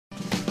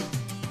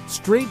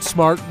Street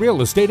Smart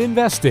Real Estate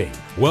Investing.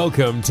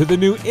 Welcome to the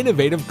new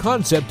innovative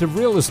concept of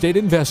real estate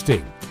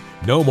investing.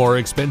 No more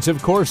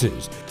expensive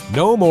courses.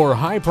 No more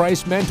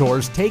high-priced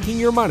mentors taking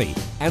your money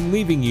and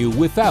leaving you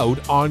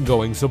without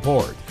ongoing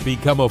support.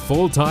 Become a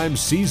full-time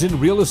seasoned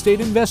real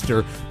estate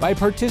investor by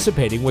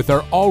participating with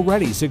our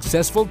already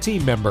successful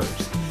team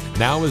members.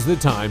 Now is the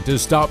time to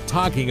stop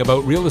talking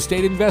about real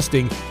estate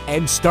investing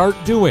and start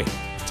doing.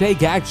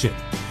 Take action.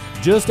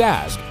 Just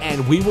ask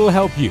and we will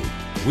help you.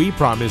 We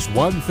promise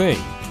one thing: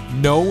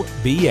 no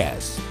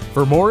BS.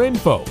 For more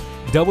info,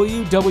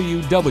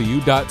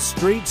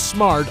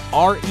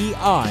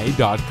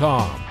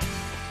 www.streetsmartrei.com.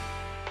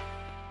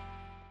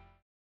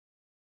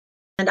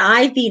 And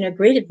I've been a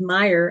great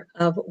admirer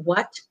of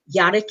what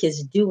Yadek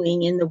is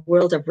doing in the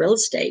world of real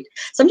estate.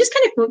 So I'm just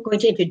kind of going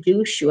to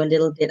introduce you a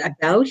little bit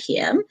about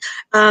him.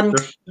 Sure.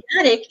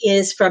 Yadek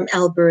is from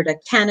Alberta,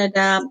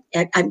 Canada.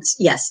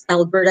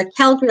 Alberta,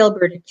 Calgary,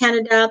 Alberta,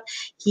 Canada.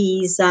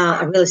 He's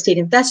a real estate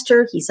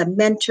investor. He's a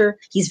mentor.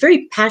 He's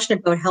very passionate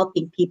about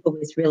helping people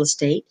with real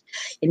estate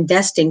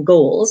investing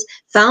goals.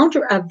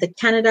 Founder of the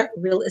Canada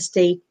Real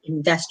Estate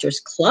Investors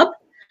Club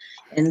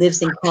and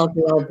lives in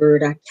Calgary,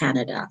 Alberta,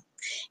 Canada.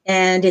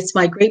 And it's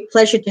my great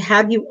pleasure to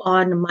have you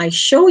on my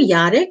show,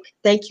 Yadek.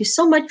 Thank you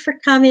so much for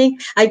coming.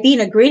 I've been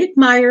a great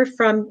admirer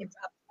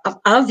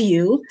of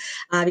you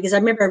because I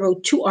remember I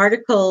wrote 2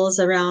 articles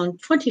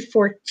around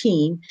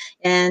 2014,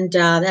 and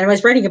I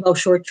was writing about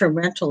short-term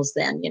rentals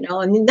then. You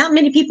know, I mean, not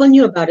many people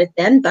knew about it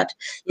then, but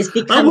it's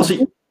become.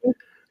 They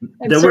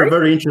were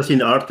very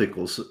interesting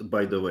articles,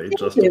 by the way,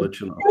 just to let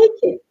you know. Thank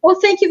you. Well,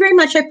 thank you very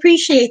much. I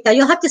appreciate that.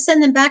 You'll have to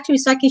send them back to me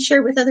so I can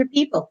share with other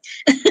people.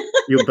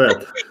 You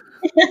bet.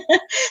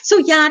 So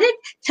Yadek,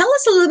 tell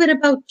us a little bit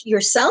about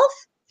yourself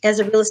as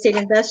a real estate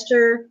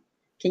investor.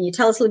 Can you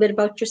tell us a little bit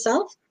about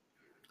yourself?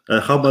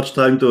 How much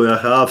time do I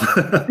have?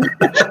 5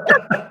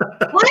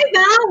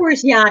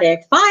 hours,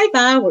 Yadek. 5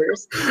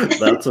 hours.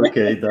 That's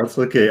okay. That's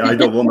okay. I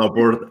don't want to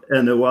bore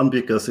anyone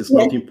because it's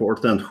not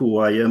important who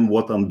I am,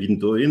 what I've been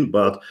doing,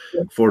 but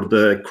for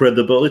the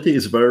credibility,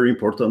 it's very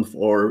important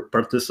for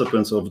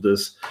participants of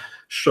this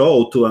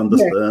show to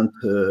understand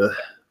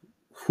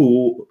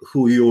who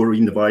you're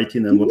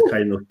inviting and what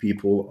kind of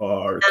people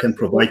can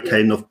provide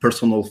kind of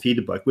personal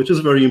feedback, which is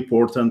very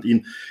important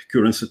in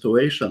current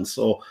situations.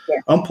 So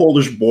I'm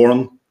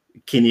Polish-born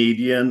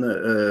Canadian,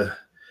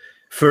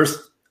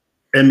 first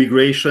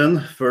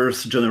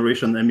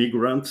generation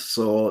immigrant.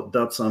 So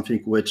that's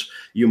something which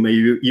you may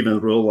even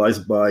realize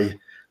by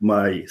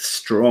my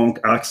strong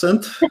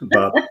accent,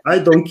 but I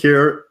don't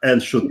care,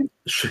 and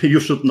you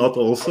should not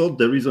also.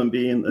 The reason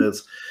being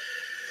is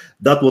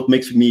that's what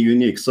makes me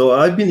unique. So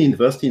I've been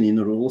investing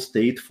in real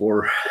estate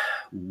for,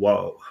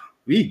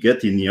 we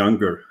getting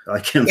younger, I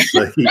can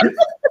say.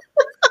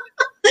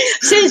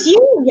 Says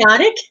you,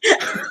 Yadek.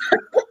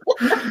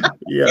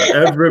 Yeah,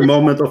 every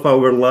moment of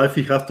our life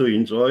we have to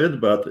enjoy it,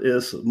 but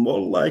it's more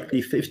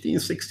likely 15,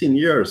 16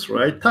 years,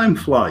 right? Time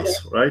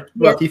flies, right?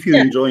 But if you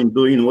enjoy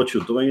doing what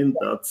you're doing,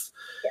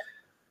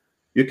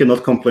 you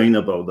cannot complain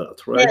about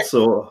that, right?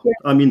 So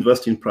I'm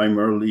investing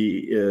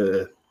primarily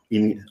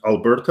in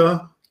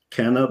Alberta,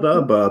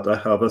 Canada, but I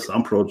have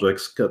some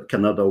projects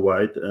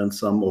Canada-wide and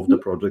some of the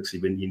projects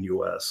even in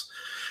US.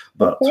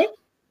 But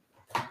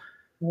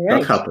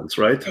that happens,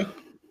 right?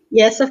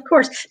 Yes, of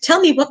course. Tell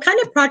me, what kind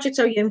of projects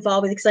are you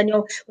involved with? Because I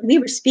know when we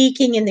were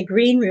speaking in the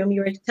green room,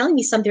 you were telling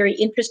me some very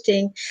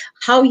interesting,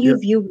 how you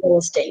view real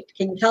estate.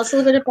 Can you tell us a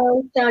little bit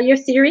about your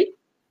theory?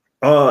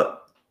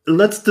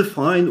 Let's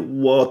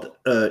define what,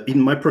 in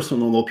my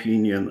personal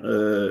opinion,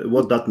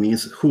 what that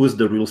means. Who is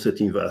the real estate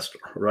investor,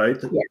 right?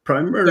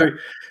 Primary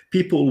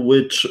people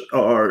which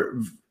are,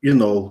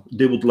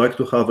 they would like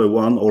to have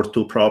 1 or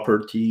 2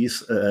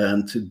 properties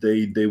and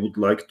they would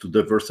like to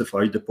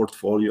diversify the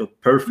portfolio.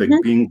 Perfect,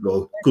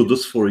 bingo,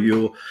 kudos for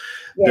you.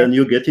 Then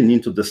you're getting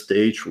into the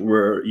stage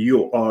where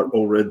you are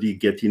already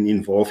getting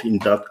involved in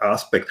that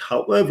aspect.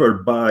 However,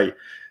 by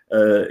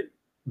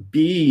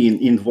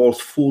being involved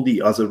fully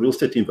as a real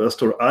estate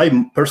investor,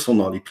 I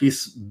personally,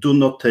 please do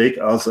not take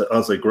as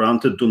a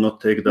granted, do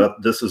not take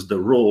that this is the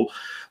rule,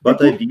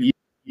 but I believe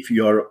if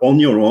you are on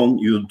your own,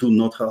 you do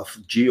not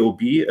have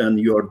job and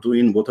you are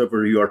doing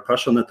whatever you are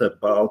passionate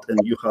about and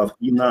you have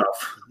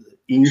enough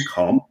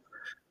income,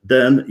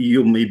 then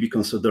you may be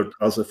considered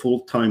as a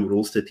full-time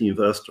real estate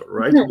investor,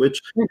 right?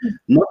 Which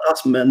not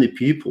as many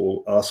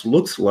people as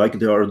looks like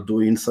they are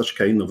doing such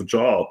kind of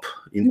job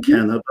in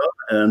Canada,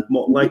 and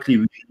more likely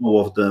we know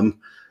of them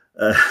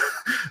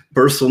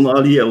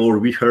personally, or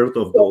we heard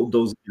of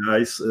those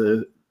guys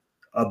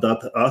at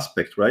that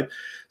aspect, right?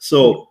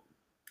 So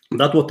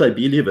that's what I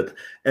believe it.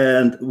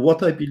 And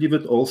what I believe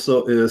it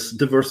also is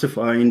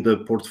diversifying the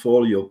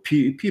portfolio.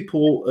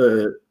 People,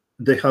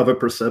 they have a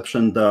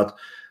perception that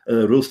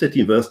real estate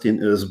investing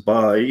is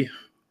buy,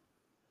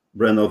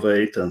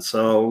 renovate, and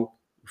sell.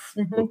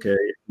 Okay,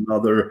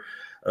 another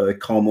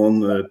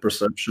common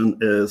perception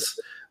is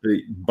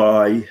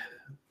buy,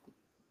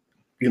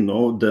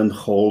 than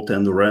hold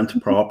and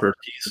rent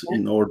properties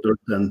in order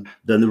than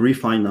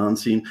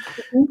refinancing,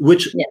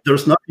 which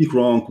there's nothing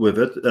wrong with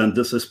it. And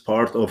this is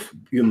part of,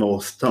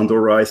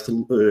 standardized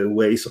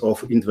ways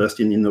of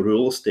investing in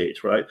real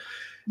estate, right?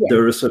 Yeah.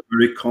 There is a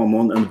very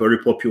common and very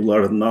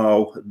popular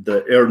now,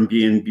 the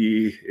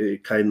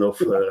Airbnb kind of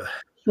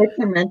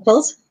short-term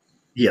rentals.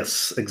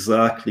 Yes,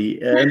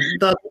 exactly. And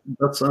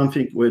that's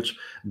something which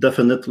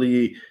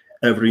definitely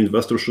every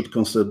investor should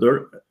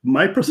consider.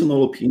 My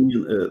personal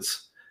opinion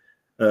is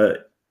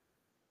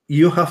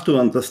you have to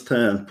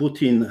understand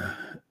putting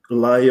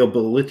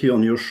liability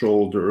on your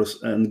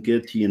shoulders and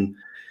getting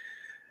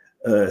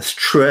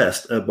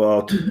stressed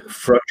about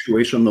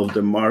fluctuation of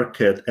the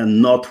market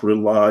and not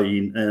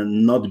relying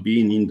and not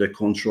being in the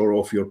control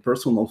of your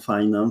personal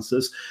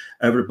finances.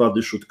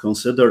 Everybody should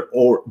consider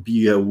or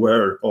be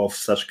aware of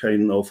such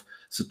kind of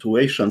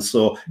situation.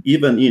 So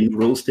even in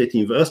real estate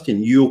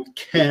investing, you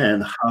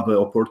can have an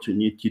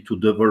opportunity to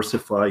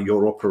diversify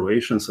your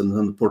operations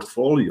and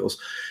portfolios.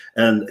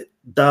 And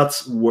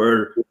that's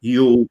where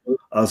you,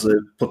 as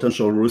a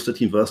potential real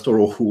estate investor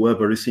or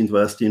whoever is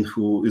investing,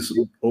 who is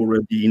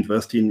already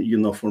investing,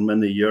 for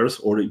many years,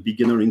 or a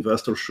beginner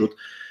investor, should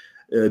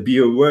be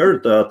aware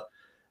that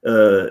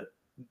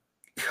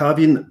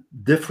having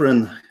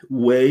different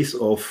ways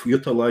of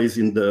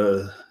utilizing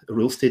the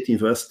real estate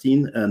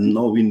investing and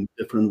knowing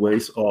different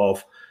ways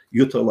of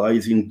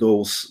utilizing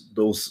those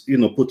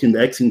putting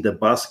eggs in the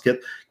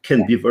basket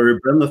can be very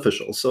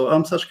beneficial. So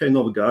I'm such kind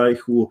of guy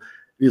who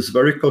is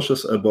very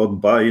cautious about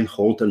buying,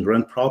 hold, and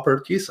rent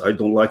properties. I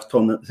don't like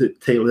tenants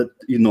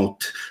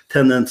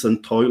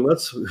and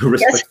toilets,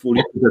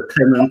 respectfully to the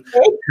tenant,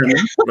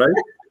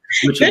 right?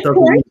 Which it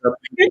doesn't mean that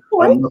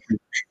I'm not,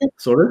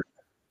 sorry?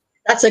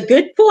 That's a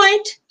good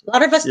point. A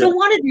lot of us don't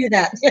want to do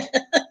that.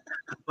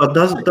 But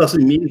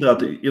doesn't mean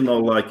that,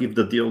 like if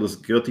the deal is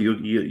good,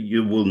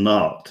 you will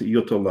not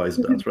utilize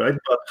that, right?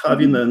 But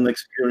having an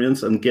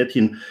experience and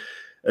getting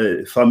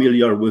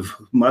familiar with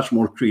much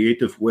more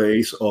creative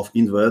ways of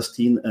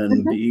investing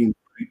and being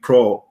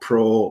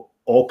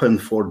open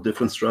for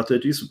different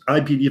strategies. I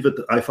believe it.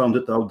 I found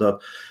it out that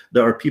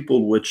there are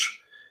people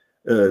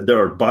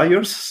there are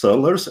buyers,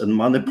 sellers, and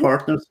money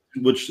partners,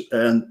 which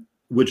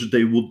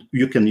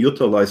you can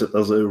utilize it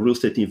as a real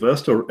estate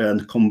investor,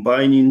 and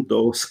combining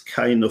those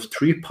kind of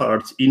three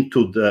parts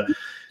into the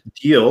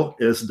deal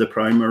is the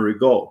primary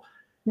goal.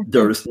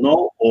 There is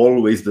not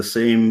always the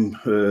same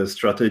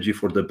strategy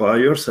for the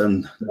buyers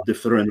and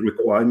different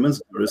requirements.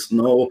 There is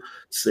no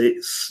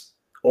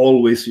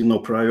always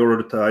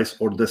prioritize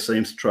or the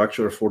same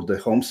structure for the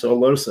home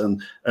sellers,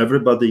 and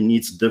everybody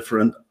needs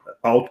different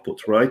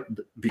output, right?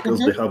 Because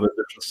they have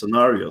different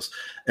scenarios.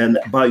 And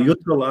by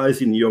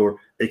utilizing your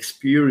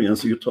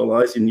experience,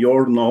 utilizing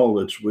your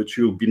knowledge, which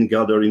you've been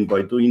gathering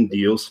by doing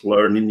deals,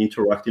 learning,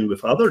 interacting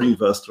with other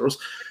investors,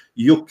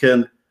 you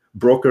can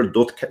broker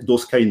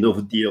those kind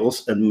of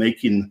deals and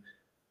making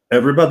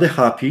everybody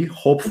happy,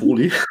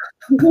 hopefully.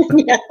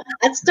 Yeah,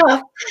 that's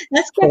tough.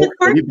 That's kind of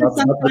hard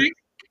sometimes.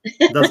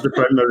 That's the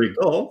primary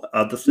goal.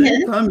 At the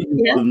same time,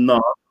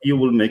 you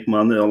will make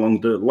money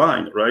along the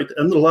line, right?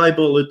 And the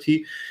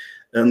liability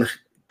and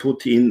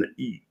put in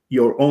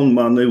your own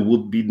money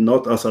would be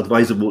not as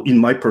advisable, in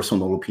my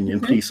personal opinion.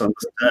 Please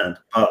understand.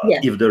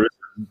 If there is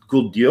a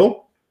good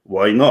deal,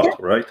 why not,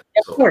 right?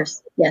 Of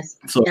course, yes.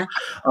 So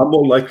I'm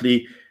more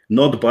likely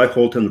not buy,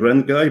 hold, and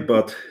rent guy,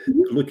 but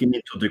looking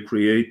into the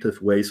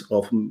creative ways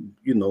of,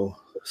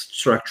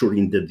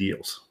 structuring the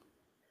deals.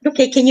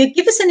 Okay, can you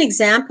give us an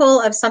example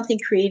of something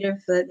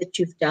creative that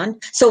you've done?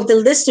 So the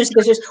listeners,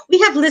 because we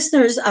have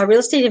listeners, real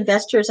estate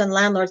investors and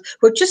landlords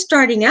who are just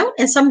starting out,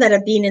 and some that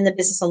have been in the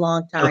business a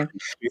long time.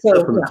 So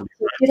if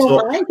you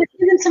don't mind, just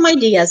give them some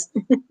ideas.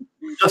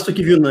 Just to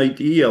give you an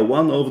idea,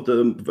 one of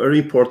the very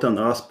important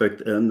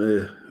aspects,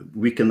 and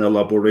we can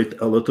elaborate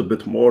a little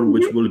bit more,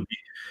 which will be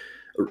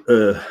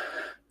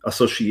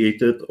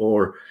associated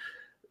or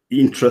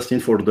interesting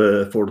for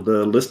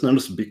the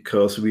listeners,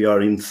 because we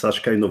are in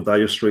such kind of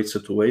dire straight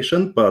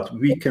situation, but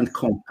we can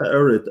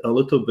compare it a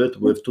little bit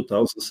with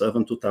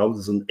 2007,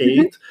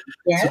 2008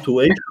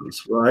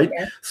 situations, right?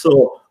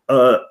 So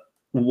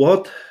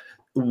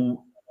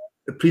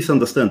please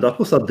understand, that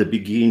was at the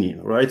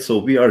beginning, right? So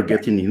we are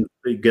getting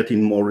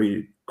more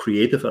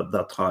creative at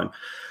that time.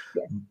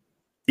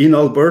 In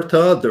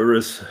Alberta, there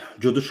is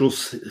judicial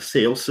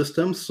sales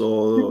system,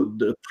 so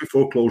the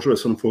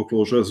pre-foreclosures and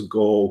foreclosures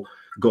go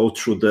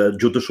through the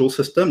judicial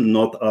system,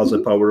 not as a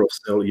power of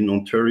sale in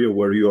Ontario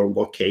where you are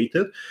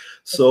located.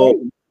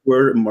 So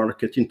we're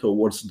marketing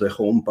towards the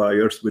home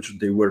buyers, which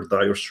they were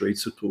dire straight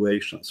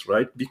situations,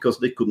 right? Because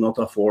they could not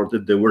afford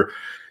it. They were,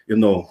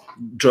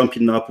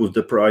 jumping up with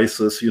the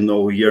prices, a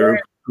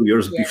year, 2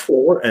 years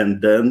before,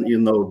 and then,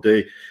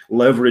 they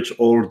leverage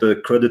all the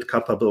credit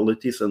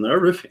capabilities and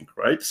everything,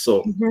 right?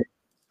 So,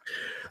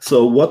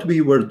 so what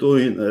we were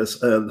doing is,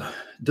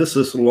 this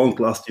is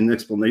long-lasting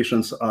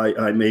explanations.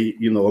 I may,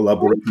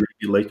 elaborate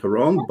maybe later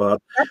on,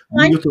 but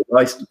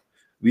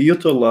we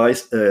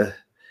utilized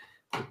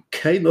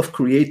kind of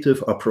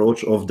creative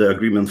approach of the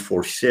agreement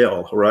for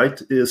sale,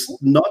 right, is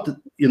not,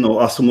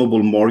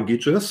 assumable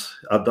mortgages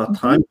at that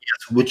time,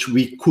 yes, which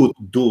we could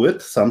do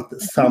it. Some of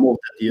the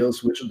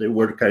deals, which they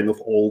were kind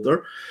of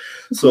older,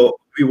 so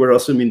we were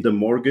assuming the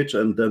mortgage,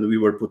 and then we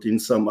were putting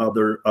some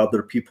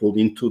other people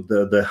into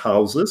the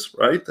houses,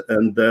 right,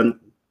 and then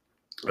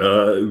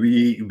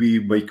we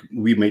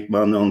made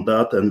money on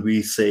that, and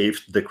we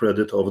saved the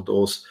credit of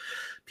those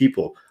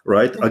people,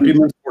 right?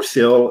 Agreement for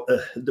sale,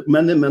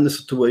 many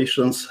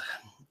situations,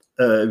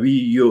 we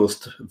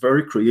used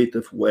very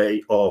creative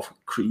way of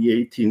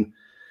creating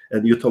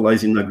and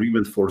utilizing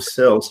agreement for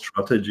sale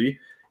strategy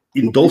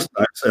in those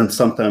times, and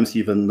sometimes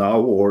even now,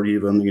 or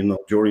even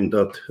during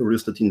that real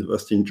estate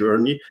investing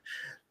journey.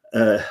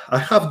 I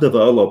have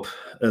developed,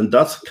 and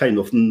that's kind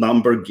of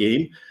number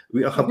game.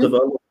 We have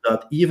developed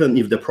that even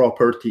if the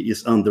property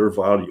is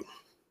undervalued,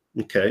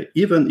 okay,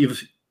 even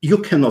if you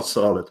cannot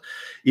sell it,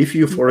 if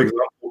you, for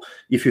example,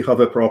 if you have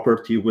a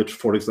property which,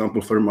 for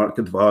example, fair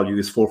market value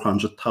is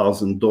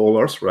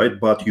 $400,000, right,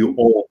 but you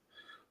owe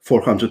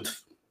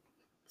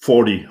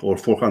 440 or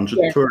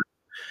 430.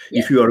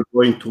 If you are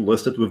going to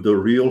list it with the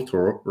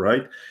realtor,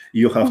 right,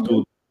 you have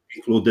to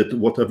include it,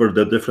 whatever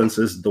the difference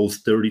is,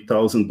 those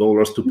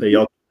 $30,000 to pay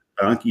out to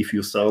the bank if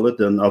you sell it,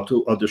 and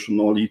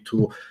additionally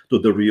to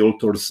the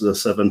realtors, the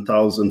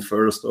 7,000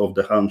 first of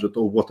the 100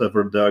 or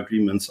whatever the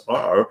agreements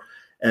are.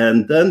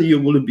 And then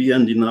you will be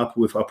ending up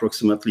with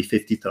approximately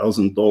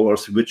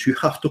 $50,000, which you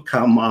have to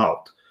come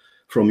out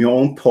from your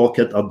own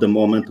pocket at the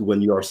moment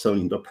when you are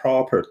selling the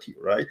property,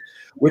 right?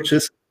 Which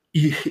is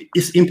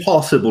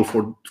impossible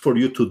for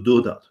you to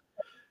do that.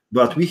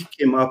 But we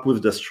came up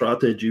with the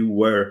strategy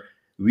where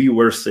we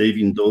were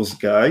saving those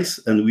guys,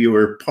 and we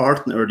were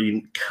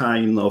partnering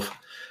kind of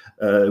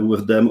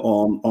with them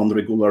on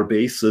regular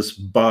basis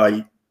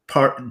by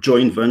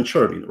joint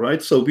venturing,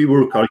 right? So we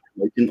were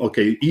calculating,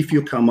 okay, if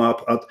you come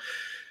up at,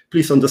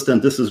 please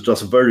understand, this is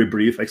just very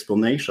brief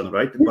explanation,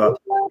 right? But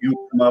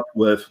you come up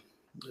with,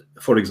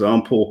 for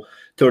example,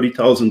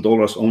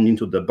 $30,000 only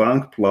to the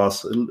bank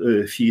plus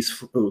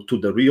fees to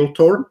the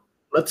realtor.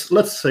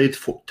 Let's say it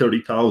for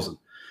 30,000.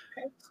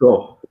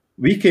 So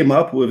we came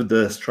up with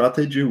the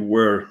strategy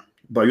where,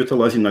 by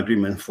utilizing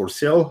agreement for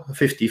sale,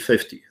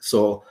 50-50.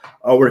 So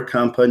our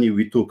company,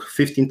 we took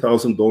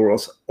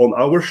 $15,000 on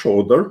our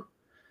shoulder,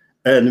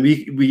 and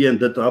we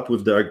ended up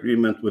with the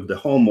agreement with the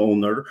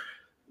homeowner.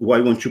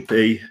 Why won't you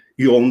pay?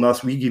 You own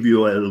us. We give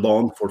you a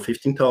loan for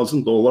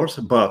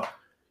 $15,000, but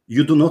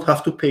you do not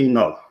have to pay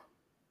now,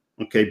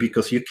 okay?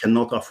 Because you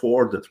cannot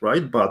afford it,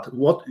 right? But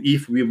what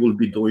if we will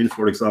be doing,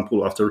 for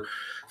example, after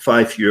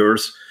 5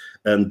 years,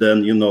 and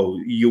then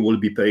you will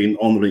be paying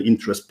only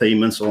interest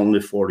payments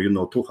only for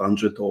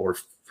 $200 or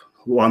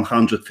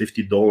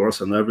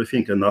 $150 and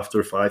everything, and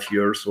after 5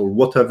 years or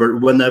whatever,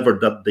 whenever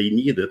that they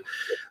need it,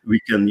 we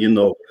can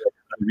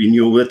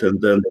renew it,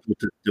 and then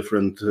put it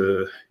different,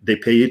 they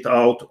pay it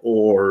out,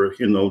 or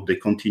they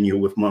continue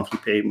with monthly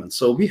payments.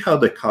 So we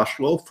had a cash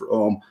flow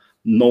from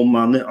no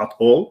money at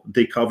all.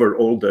 They cover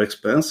all the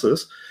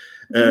expenses,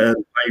 and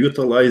by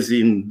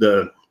utilizing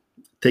the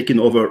taking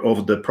over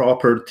of the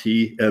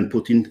property and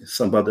putting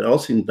somebody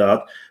else in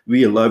that,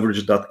 we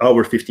leveraged that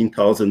our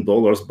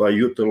 $15,000 by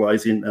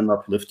utilizing and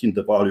uplifting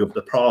the value of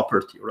the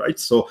property, right?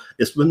 So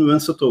it's win-win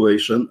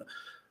situation.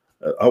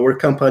 Our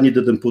company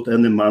didn't put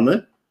any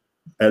money,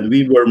 and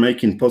we were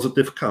making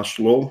positive cash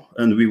flow,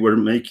 and we were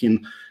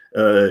making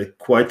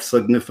quite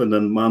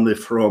significant money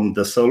from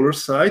the seller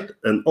side,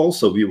 and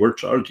also we were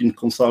charging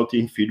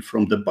consulting fee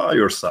from the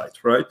buyer side,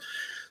 right?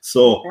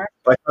 So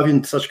by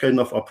having such kind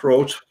of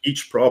approach,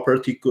 each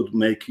property could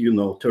make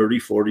 30,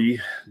 40,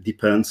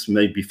 depends,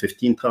 maybe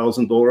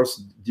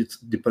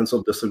 $15,000, depends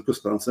on the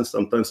circumstances,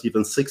 sometimes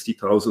even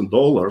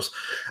 $60,000,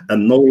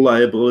 and no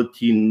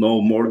liability, no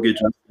mortgage,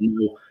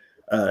 no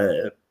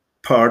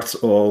parts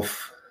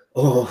of,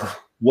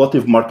 what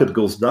if market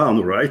goes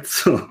down, right?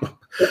 So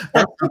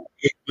that's what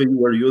we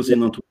were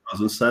using in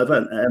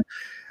 2007,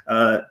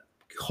 and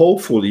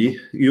hopefully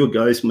you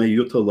guys may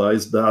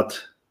utilize that,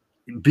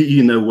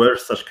 being aware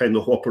such kind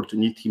of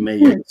opportunity may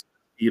exist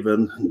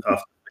even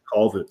after the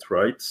COVID,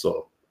 right?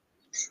 So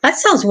that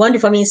sounds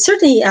wonderful. I mean,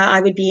 certainly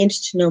I would be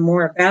interested to know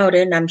more about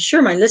it, and I'm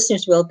sure my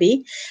listeners will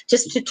be,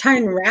 just to try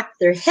and wrap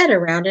their head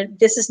around it.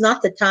 This is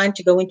not the time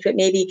to go into it.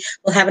 Maybe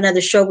we'll have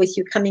another show with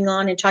you coming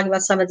on and talking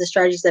about some of the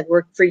strategies that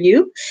work for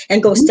you,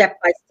 and go step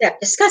by step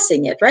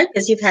discussing it, right?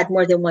 Because you've had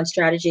more than one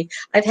strategy.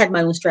 I've had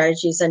my own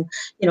strategies, and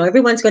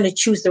everyone's going to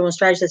choose their own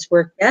strategy that's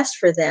worked best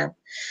for them.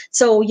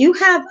 So you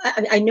have,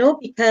 I know,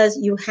 because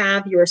you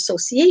have your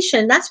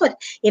association. That's what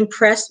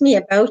impressed me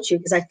about you,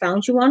 because I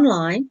found you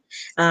online,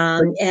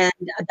 and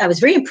I was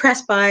very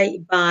impressed by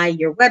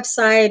your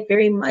website.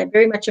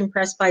 Very much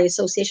impressed by your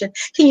association.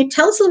 Can you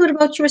tell us a little bit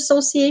about your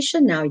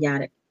association now,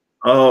 Jacek?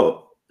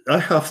 I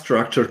have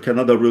structured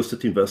Canada Real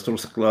Estate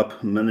Investors Club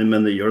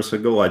many years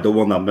ago. I don't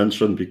want to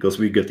mention because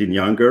we're getting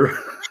younger.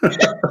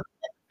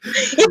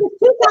 It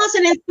was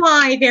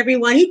 2005,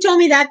 everyone. He told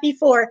me that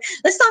before.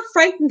 Let's not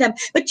frighten them.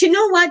 But you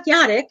know what,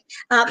 Jarek?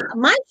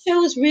 My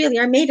shows really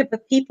are made up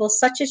of people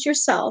such as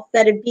yourself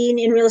that have been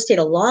in real estate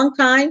a long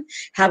time,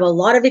 have a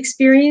lot of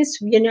experience.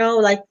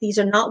 Like these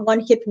are not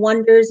one-hit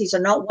wonders. These are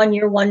not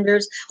one-year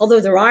wonders,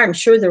 although I'm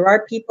sure there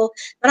are people.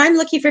 But I'm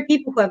looking for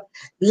people who have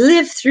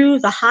lived through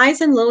the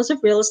highs and lows of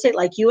real estate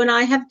like you and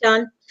I have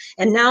done.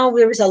 And now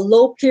there is a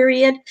low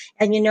period.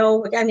 And, I'm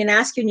going to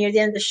ask you near the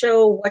end of the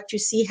show what you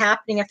see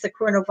happening after the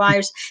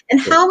coronavirus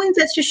and how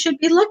investors should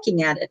be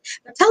looking at it.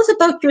 But tell us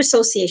about your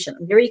association.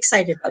 I'm very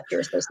excited about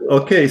your association.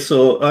 Okay,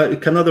 so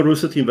Canada Real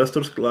Estate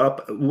Investors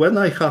Club, when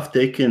I have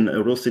taken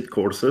real estate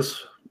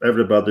courses,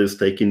 everybody is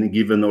taking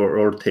given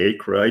or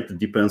take, right? It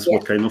depends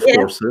what kind of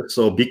courses.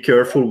 So be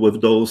careful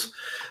with those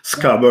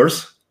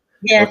scammers.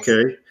 Yes.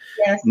 Okay.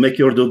 Yes. Make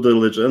your due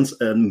diligence.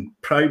 And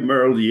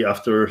primarily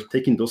after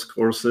taking those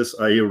courses,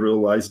 I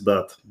realized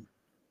that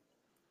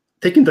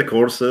taking the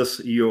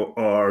courses, you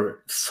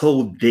are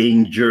so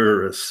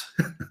dangerous.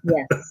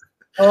 Yes.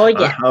 Oh, yeah.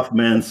 I have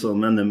made so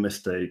many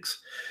mistakes.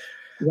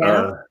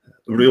 Yeah.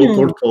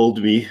 Realtor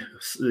told me,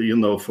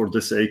 for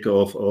the sake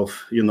of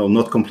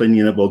not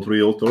complaining about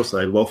realtors,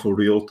 I love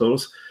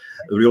realtors.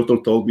 A realtor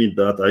told me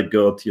that I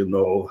got,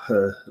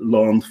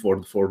 loan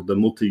for the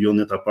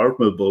multi-unit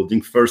apartment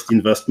building, first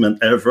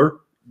investment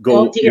ever.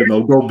 Go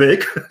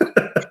big.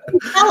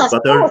 Tell us.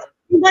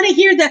 We want to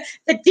hear the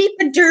deep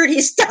and dirty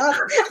stuff.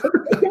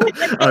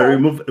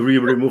 We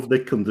removed the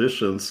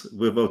conditions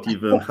without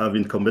even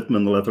having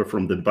commitment letter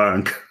from the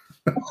bank.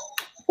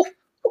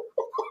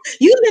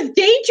 You live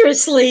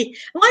dangerously.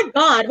 My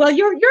God. Well,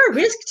 you're a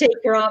risk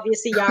taker,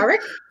 obviously,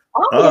 Jarek.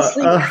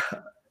 Obviously.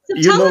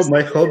 So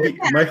my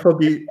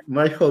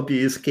hobby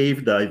is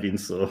cave diving.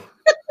 So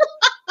I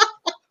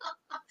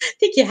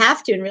think you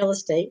have to in real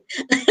estate.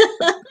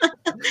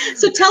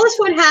 So tell us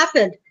what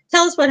happened. I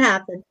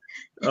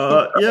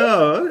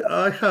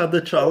had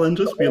the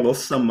challenges. We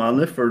lost some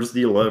money, first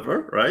deal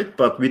ever, right?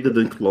 But we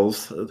didn't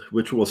close,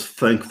 which was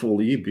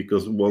thankfully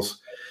because it was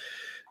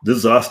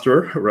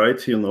disaster,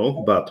 right?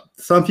 But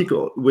something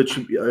which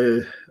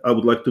I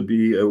would like to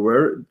be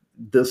aware.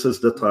 This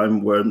is the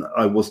time when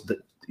I was,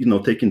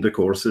 taking the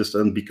courses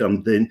and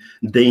become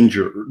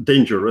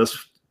dangerous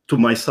to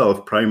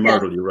myself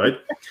primarily, right?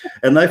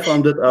 And I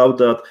found it out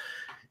that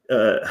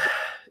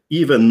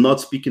even not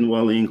speaking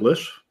well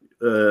English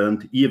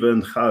and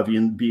even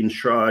been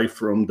shy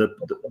from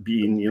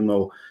being, in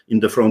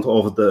the front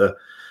of the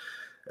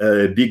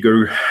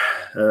bigger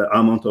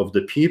amount of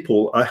the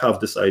people, I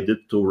have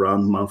decided to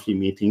run monthly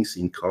meetings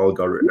in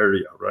Calgary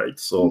area, right?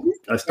 So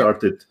I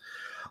started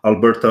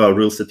Alberta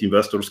Real Estate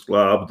Investors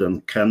Club,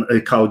 then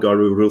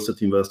Calgary Real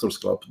Estate Investors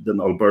Club,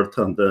 then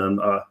Alberta, and then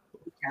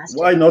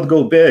why not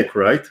go big,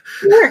 right?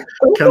 Sure.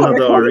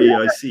 Canada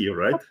REIC,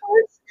 right?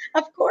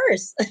 Of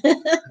course.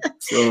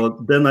 So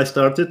then I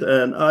started,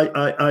 and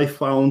I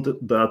found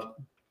that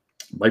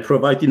by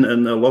providing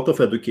a lot of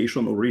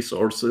educational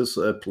resources,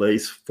 a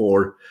place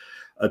for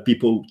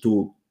people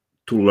to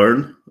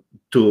learn,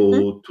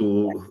 to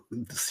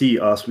see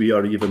as we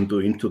are even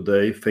doing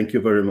today. Thank you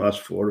very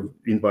much for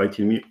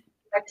inviting me.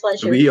 My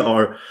pleasure. We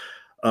are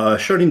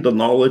sharing the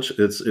knowledge.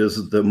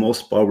 Is the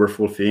most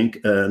powerful thing,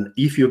 and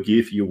if you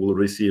give, you will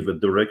receive it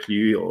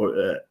directly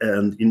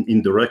and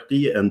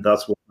indirectly, and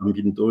that's what I've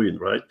been doing,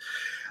 right?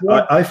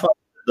 Yeah. I found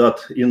that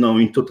in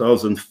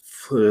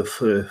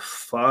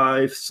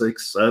 2005,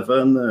 6,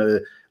 7,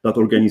 that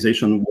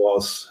organization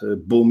was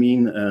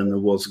booming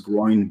and was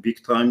growing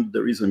big time.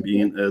 The reason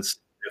being is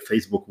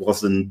Facebook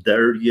wasn't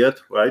there yet,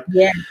 right?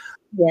 Yeah.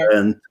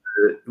 And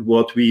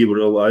what we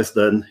realized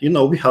then,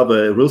 we have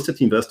a real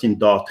estate investing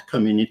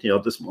community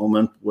at this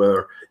moment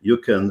where you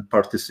can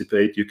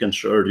participate, you can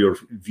share your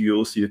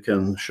views, you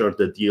can share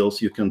the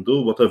deals, you can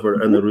do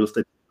whatever any real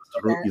estate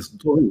investor is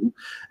doing.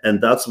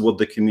 And that's what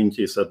the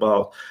community is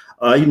about.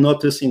 I'm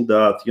noticing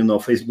that,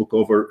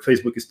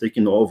 Facebook is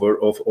taking over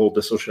of all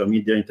the social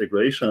media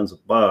integrations,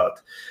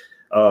 but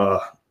I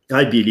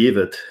believe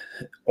it,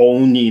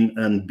 owning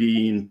and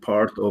being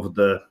part of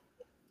the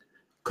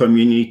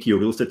community,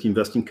 real estate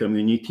investing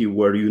community,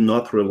 where you're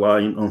not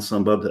relying on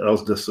somebody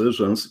else's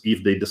decisions.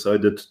 If they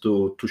decided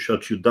to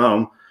shut you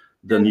down,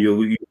 then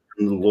you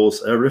can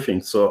lose everything.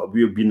 So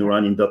we've been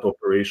running that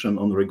operation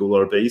on a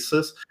regular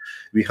basis.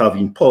 We have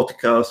in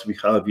podcasts, we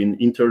have in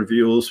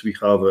interviews, we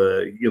have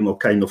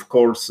kind of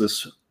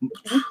courses.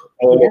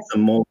 All of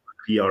them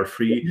mostly are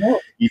free.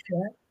 If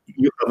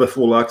you have a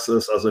full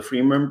access as a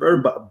free member,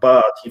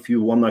 but if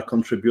you want to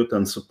contribute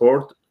and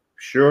support,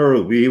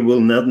 sure, we will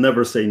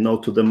never say no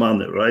to the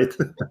money, right?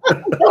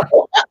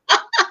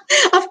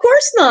 Of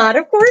course not.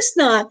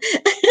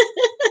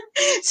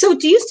 So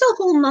do you still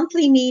hold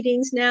monthly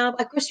meetings now?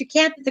 Of course, you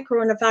can't with the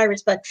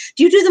coronavirus, but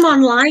do you do them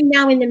online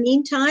now in the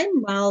meantime?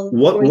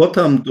 What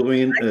I'm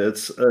doing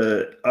is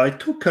I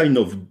took kind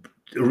of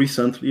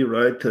recently,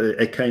 right,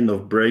 a kind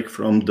of break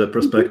from the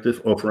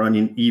perspective of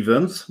running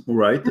events,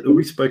 right?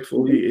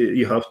 Respectfully,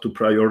 you have to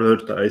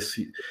prioritize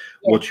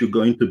what you're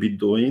going to be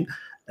doing.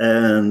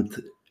 And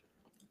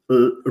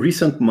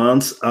recent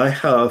months, I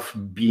have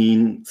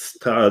been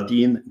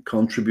studying,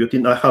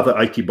 contributing. I have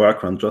an IT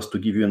background, just to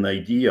give you an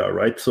idea,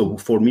 right? So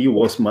for me, it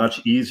was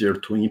much easier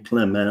to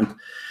implement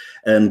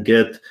and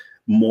get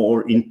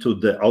more into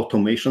the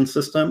automation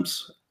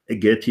systems,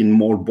 getting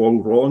more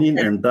ball rolling,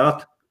 and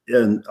that.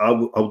 And I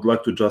would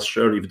like to just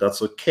share, if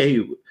that's okay,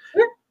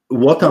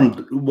 what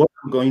I'm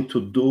going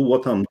to do,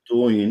 what I'm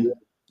doing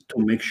to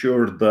make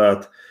sure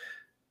that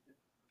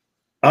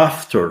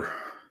after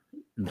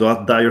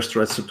that dire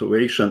stress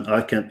situation,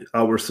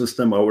 our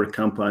system, our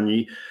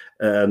company,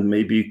 and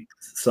maybe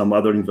some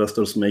other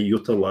investors may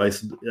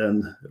utilize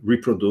and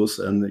reproduce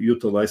and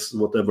utilize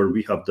whatever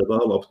we have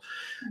developed.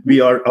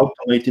 We are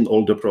automating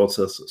all the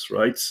processes,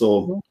 right?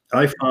 So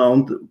I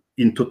found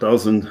in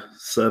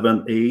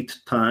 2007, 8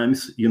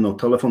 times,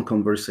 telephone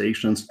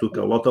conversations took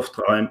a lot of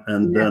time,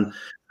 and then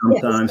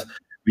sometimes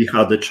we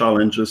had the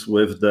challenges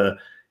with the,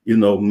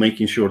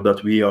 making sure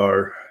that we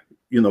are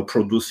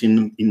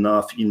producing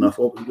enough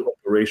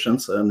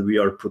operations, and we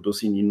are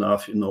producing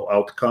enough,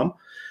 outcome.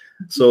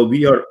 So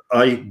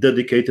I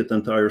dedicated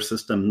entire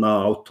system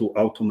now to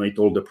automate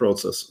all the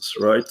processes,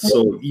 right?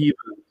 So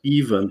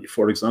even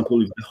for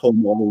example, if the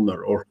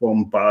homeowner or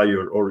home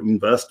buyer or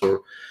investor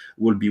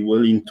will be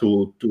willing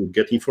to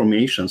get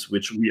informations,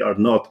 which we are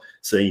not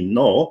saying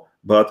no,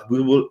 but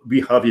we will be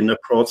having the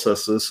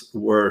processes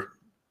where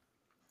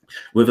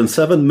within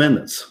 7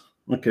 minutes,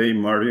 okay,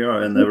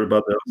 Maria and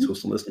everybody else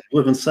who's listening,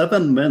 within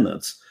 7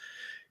 minutes,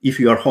 if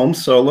you are home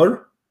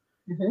seller,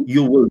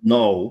 you will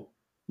know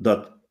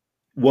that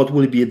what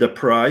will be the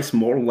price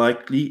more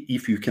likely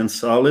if you can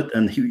sell it,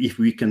 and if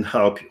we can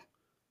help you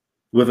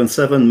within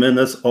 7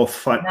 minutes of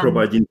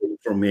providing the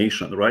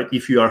information, right?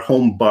 If you are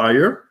home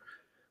buyer,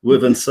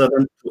 within 7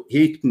 to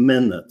 8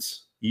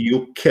 minutes,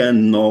 you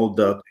can know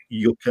that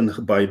you can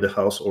buy the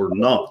house or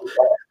not.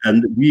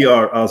 And we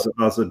are, as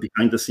a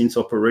behind the scenes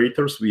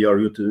operators, we are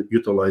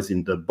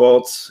utilizing the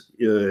bots,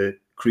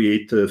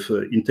 creative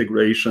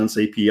integrations,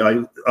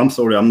 API. I'm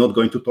sorry, I'm not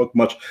going to talk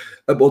much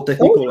about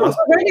technical aspects.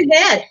 Go right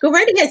ahead. Go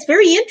right ahead. It's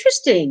very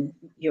interesting.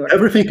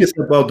 Everything is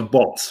about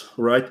bots,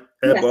 right?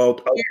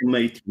 About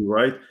automating,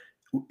 right?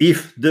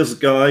 If this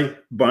guy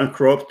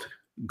bankrupt,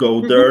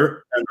 go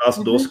there and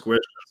ask those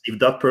questions. If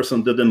that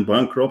person didn't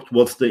bankrupt,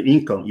 what's the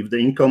income? If the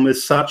income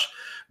is such,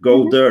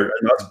 go there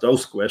and ask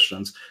those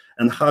questions.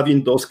 And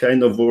having those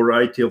kind of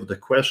variety of the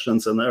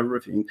questions and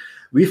everything,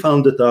 we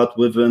found it out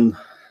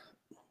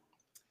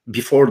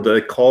before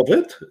the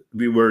COVID,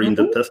 we were in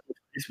the test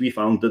phase. We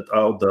found it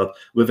out that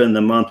within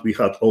a month, we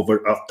had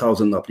over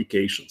 1,000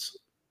 applications.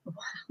 Wow,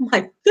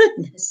 my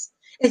goodness.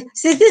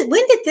 So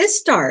when did this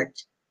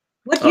start?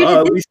 What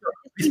year did this start?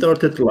 We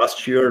started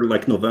last year,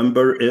 like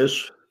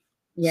November-ish.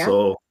 Yeah.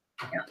 So,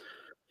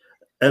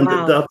 and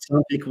that's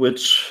something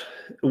which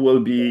will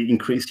be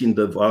increasing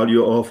the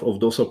value of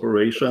those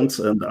operations.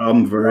 And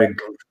I'm very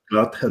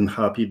glad and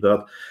happy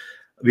that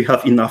we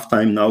have enough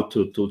time now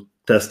to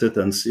test it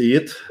and see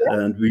it.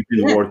 And we've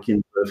been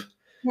working with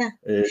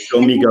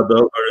Tommy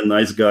Gadel, very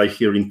nice guy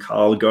here in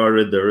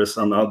Calgary. There is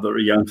another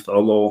young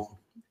fellow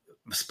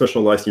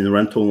specialized in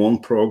rental loan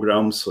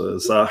programs,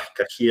 Zach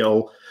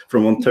Cahiel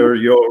from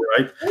Ontario,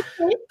 right?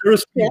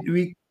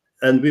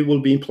 We will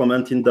be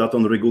implementing that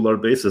on a regular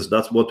basis.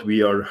 That's what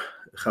we are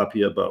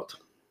happy about.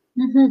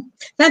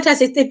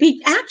 Fantastic.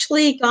 We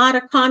actually got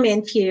a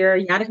comment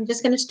here. I'm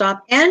just going to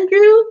stop.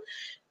 Andrew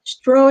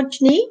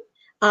Strojny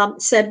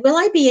said, will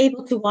I be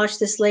able to watch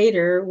this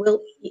later?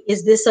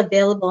 Is this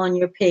available on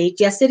your page?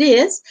 Yes, it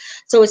is.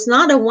 So it's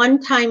not a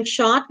one-time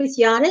shot with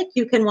Yadek.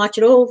 You can watch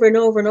it over and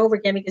over and over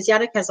again, because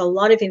Yadek has a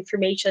lot of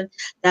information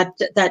that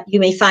you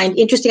may find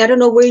interesting. I don't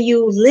know where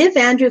you live,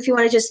 Andrew. If you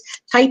want to just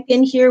type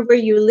in here where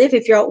you live,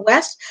 if you're out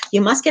west,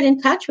 you must get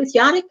in touch with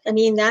Yadek. I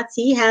mean,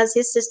 he has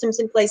his systems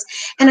in place.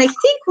 And I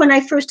think when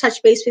I first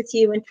touched base with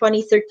you in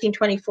 2013,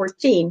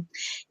 2014,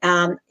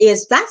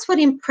 that's what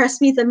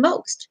impressed me the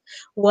most,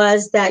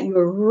 was that you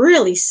were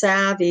really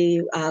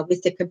savvy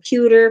with the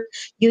computer.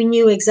 You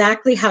knew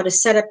exactly how to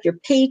set up your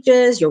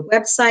pages, your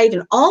website,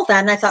 and all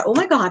that. And I thought, oh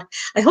my God,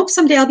 I hope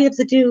someday I'll be able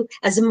to do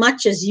as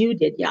much as you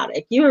did,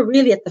 Yadek. You were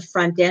really at the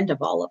front end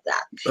of all of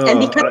that. And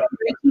because of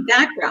your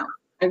background,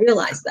 I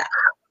realized that.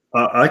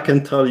 I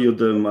can tell you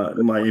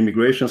my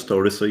immigration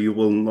story, so you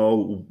will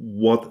know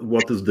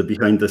what is the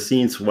behind the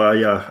scenes,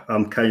 why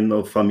I'm kind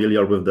of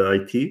familiar with the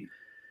IT.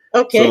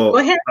 Okay, so, go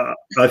ahead.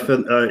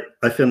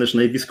 I finished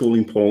Navy school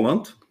in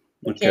Poland.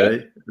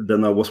 Okay.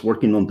 Then I was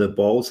working on the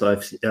boats. I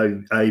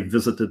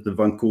visited the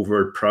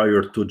Vancouver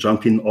prior to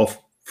jumping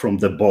off from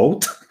the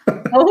boat.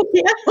 Oh,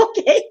 yeah,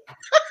 okay.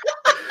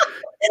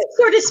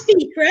 So to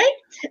speak, right?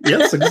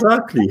 Yes,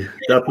 exactly.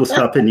 That was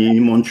happening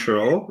in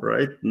Montreal,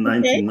 right?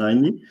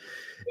 1990.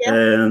 Yeah.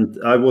 And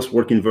I was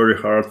working very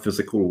hard,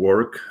 physical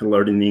work,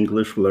 learning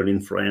English,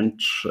 learning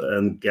French,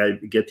 and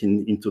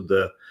getting into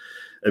the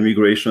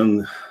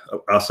immigration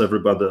as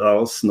everybody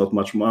else. Not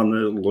much money,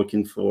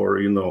 looking for,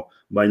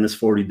 minus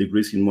 40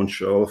 degrees in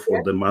Montreal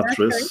for the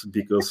mattress,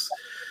 because,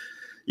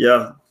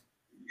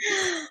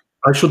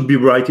 I should be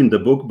writing the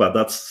book, but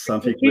that's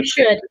something you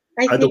should.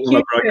 I don't want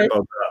to brag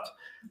about that.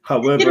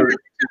 However, You don't have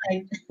the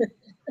time.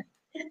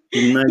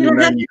 in You don't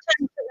have 1990, the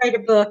time to write a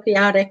book,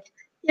 Yadek.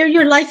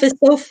 Your life is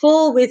so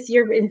full with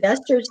your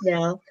investors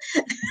now.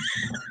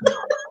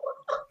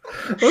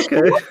 okay,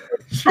 I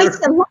sure.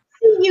 said, "Why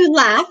do you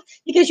laugh?"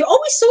 Because you're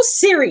always so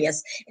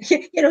serious.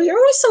 You're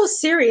always so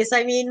serious.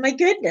 I mean, my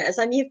goodness.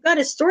 I mean, you've got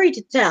a story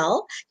to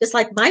tell, just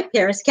like my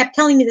parents kept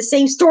telling me the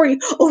same story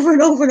over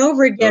and over and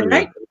over again, Oh, yeah.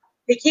 right?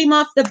 They came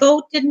off the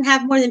boat, didn't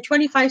have more than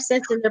 25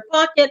 cents in their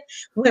pocket,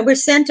 were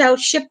sent out,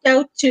 shipped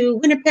out to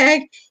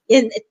Winnipeg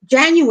in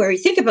January.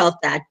 Think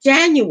about that,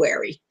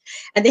 January.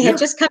 And they had Yeah,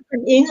 just come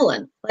from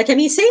England. Like, I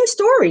mean, same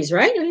stories,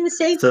 right? I mean, the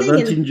same thing. And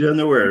 17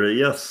 January,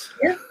 yes.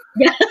 yeah,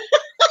 yeah,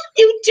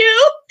 you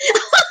do.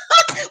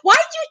 Why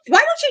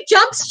don't you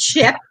jump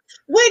ship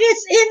when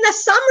it's in the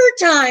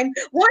summertime?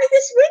 Why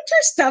this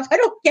winter stuff? I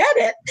don't get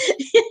it.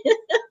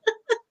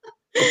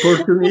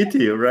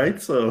 Opportunity, right?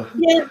 So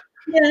Yes,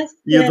 yes,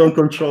 you yes. don't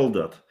control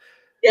that.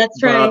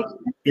 That's But right.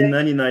 in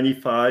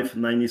 1995,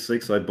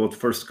 96, I bought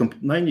first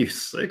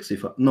 96,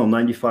 no,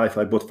 95,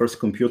 I bought first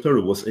computer.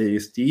 It was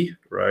AST,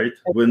 right?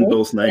 Okay.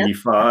 Windows Yeah.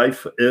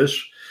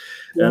 95-ish.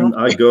 Yeah. And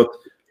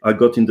I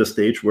got in the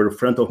stage where a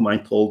friend of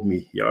mine told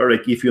me,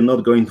 Jarek, if you're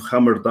not going to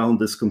hammer down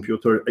this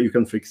computer, you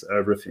can fix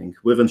everything.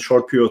 Within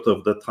short period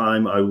of the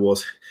time, I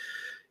was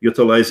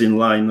utilizing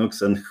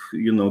Linux and,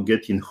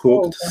 getting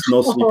hooked,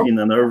 snow sleeping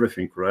and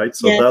everything, right?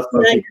 So Yes, that's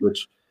something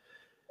right.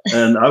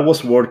 and I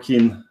was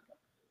working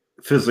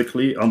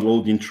physically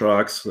unloading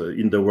trucks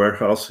in the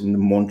warehouse in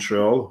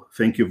Montreal.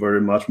 Thank you very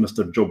much,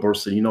 Mr. Joe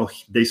Borsellino.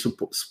 They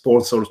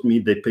sponsored me.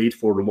 They paid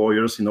for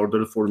lawyers in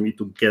order for me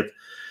to get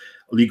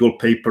legal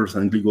papers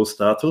and legal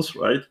status,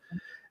 right?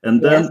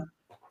 And Yes. then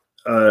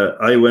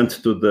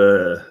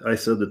I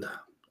said that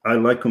I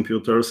like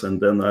computers, and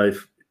then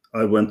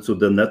I went to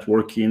the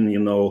networking,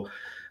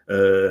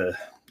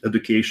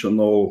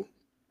 educational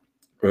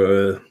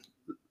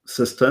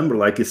system,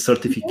 like it's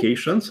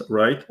certifications,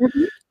 right?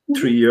 Mhm.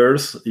 3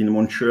 years in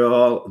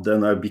Montreal.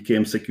 Then I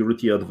became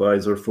security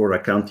advisor for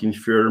accounting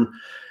firm.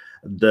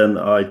 Then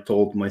I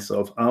told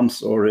myself, I'm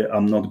sorry,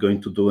 I'm not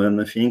going to do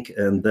anything.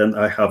 And then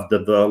I have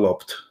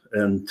developed,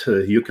 and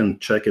you can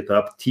check it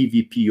up,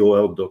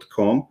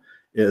 tvpol.com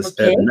is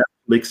a Okay.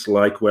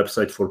 Netflix-like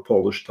website for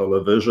Polish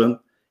television.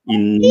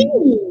 Neat.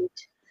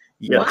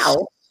 Yes.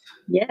 Wow.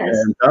 Yes.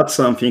 And that's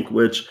something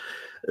which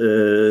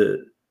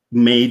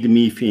made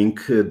me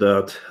think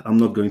that I'm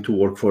not going to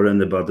work for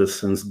anybody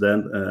since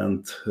then.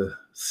 And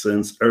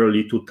since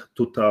early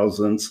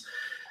 2000s,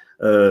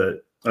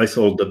 I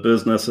sold the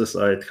businesses.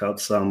 I had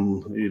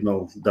some,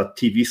 that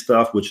TV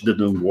stuff, which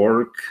didn't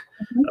work.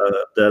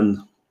 Mhm.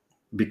 Then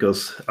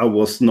because I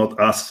was not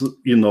as,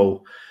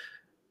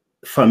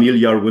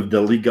 familiar with the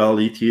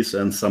legalities,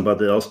 and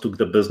somebody else took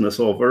the business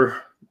over,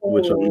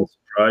 which I'm Oh.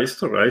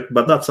 surprised, right?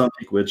 But that's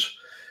something which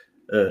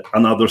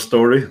another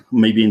story,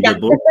 maybe in Yeah, the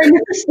book. that's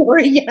another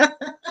story. Yeah,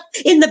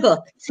 in the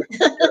book.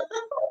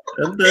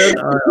 And then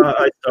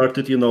I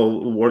started,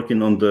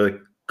 working on the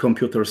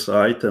computer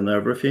side and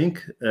everything.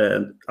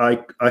 And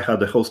I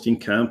had a hosting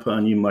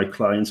company. My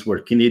clients were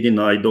Canadian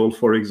Idol,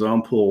 for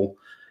example.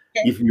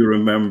 Okay. If you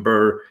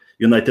remember,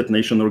 United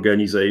Nations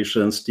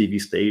organizations, TV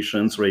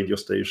stations, radio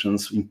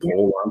stations in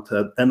Poland.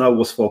 And I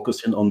was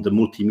focusing on the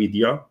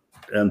multimedia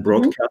and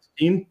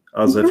broadcasting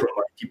as a from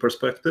IT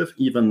perspective.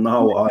 Even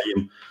now, I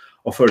am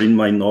offering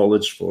my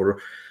knowledge for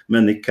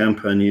many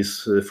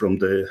companies from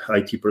the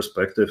IT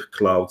perspective,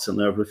 clouds and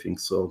everything.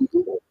 So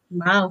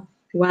Wow.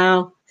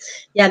 Wow.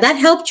 Yeah, that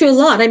helped you a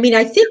lot. I mean,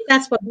 I think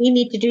that's what we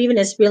need to do, even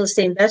as real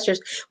estate investors.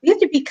 We have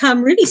to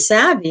become really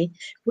savvy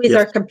with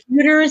our yes.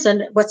 computers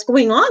and what's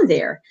going on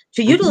there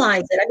to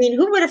utilize it. I mean,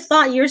 who would have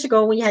thought years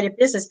ago when you had a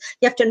business,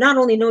 you have to not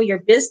only know your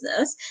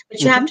business, but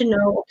you have to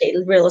know, okay,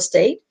 real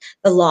estate,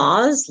 the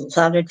laws,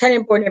 the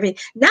tenant board, and everything.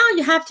 Now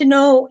you have to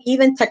know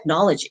even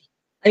technology.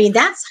 I mean,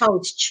 that's how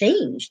it's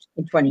changed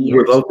in 20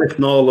 years. Without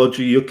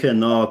technology, you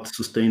cannot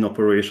sustain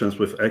operations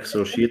with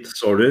Excel sheet.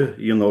 Sorry,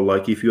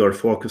 like if you are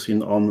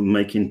focusing on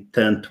making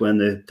 10,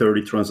 20,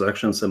 30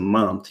 transactions a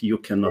month, you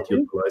cannot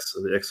utilize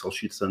the Excel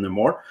sheets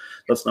anymore.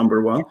 That's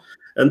number one.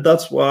 And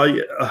that's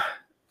why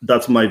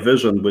that's my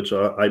vision, which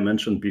I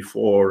mentioned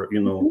before,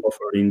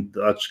 offering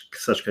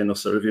such kind of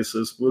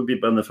services will be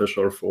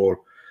beneficial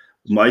for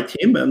my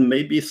team and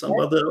maybe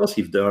somebody else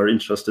if they are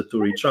interested to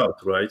reach out,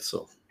 right?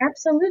 So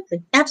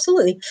absolutely,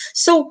 absolutely.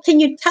 So, can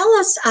you tell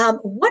us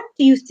what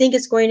do you think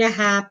is going to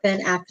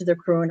happen after the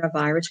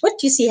coronavirus? What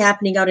do you see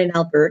happening out in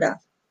Alberta?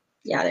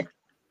 Yeah.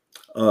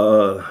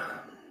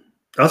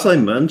 As I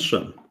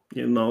mentioned,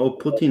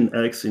 putting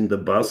eggs in the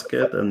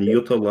basket and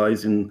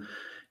utilizing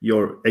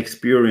your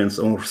experience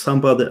or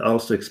somebody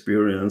else's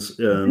experience.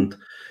 And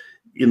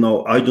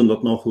I do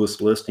not know who is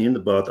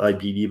listening, but I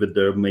believe that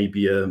there may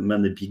be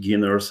many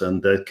beginners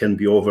and that can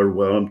be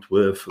overwhelmed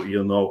with,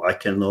 I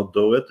cannot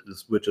do it,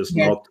 which is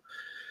not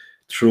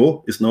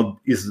true. Is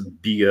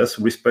BS,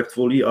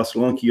 respectfully. As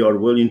long as you are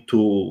willing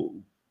to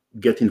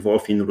get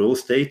involved in real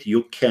estate,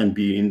 you can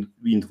be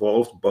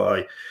involved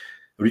by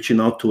reaching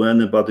out to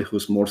anybody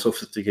who's more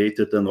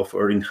sophisticated and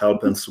offering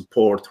help and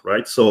support,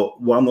 right? So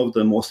one of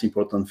the most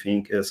important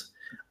thing is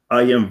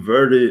I am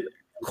very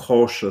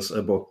cautious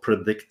about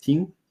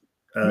predicting.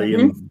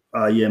 I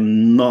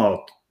am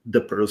not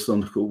the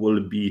person who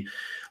will be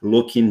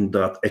looking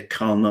at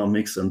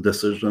economics and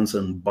decisions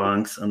and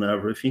banks and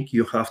everything.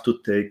 You have to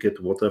take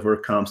it, whatever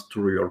comes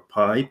through your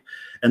pipe,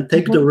 and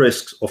take the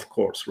risks, of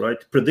course,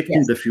 right?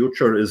 Predicting the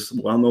future is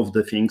one of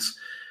the things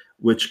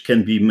which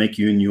can be make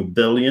you new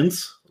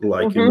billions,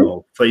 like you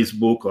know,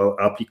 Facebook or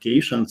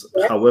applications.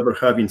 However,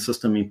 having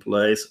system in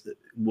place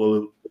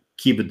will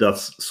keep that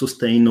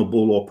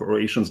sustainable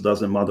operations,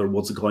 doesn't matter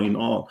what's going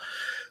on.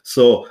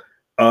 So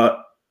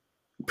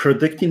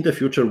predicting the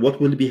future, what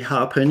will be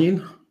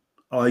happening,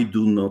 I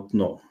do not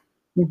know.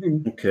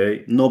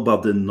 Okay,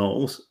 nobody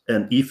knows.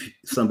 And if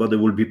somebody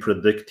will be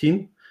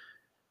predicting,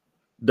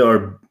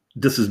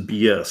 this is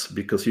BS,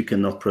 because you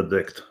cannot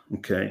predict.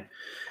 Okay,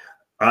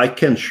 I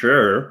can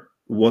share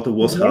what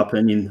was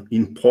happening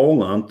in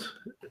Poland.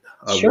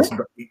 I was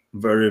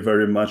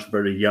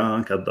very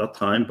young at that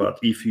time, but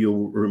if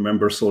you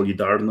remember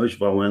Solidarność,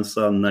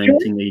 Wałęsa,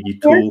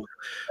 1982,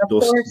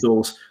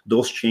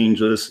 those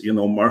changes, you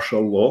know,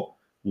 martial law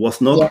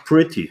was not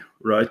pretty,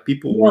 right?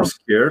 People were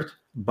scared,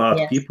 but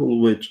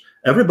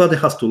everybody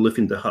has to live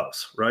in the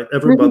house, right?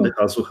 Everybody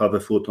has to have a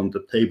food on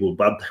the table,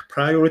 but the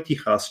priority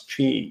has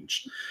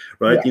changed,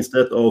 right?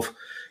 Instead of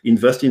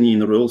investing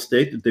in real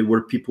estate, there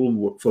were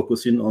people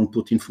focusing on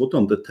putting food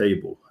on the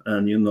table,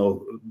 and you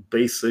know,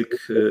 basic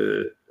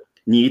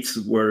needs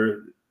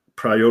were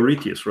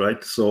priorities,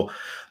 right? So,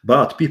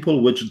 but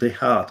people which they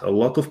had a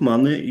lot of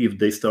money, if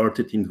they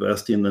started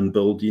investing and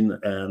building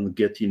and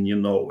getting, you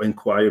know,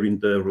 acquiring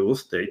the real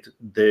estate,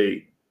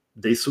 they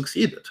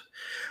succeeded.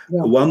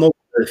 One of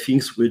the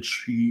things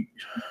which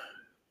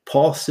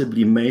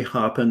possibly may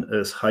happen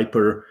is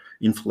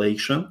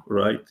hyperinflation,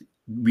 right?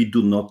 We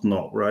do not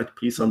know, right?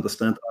 Please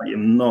understand, I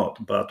am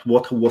not. But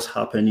what was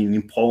happening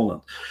in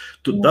Poland?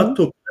 That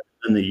took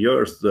many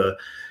years.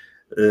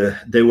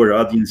 They were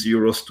adding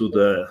zeros to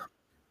the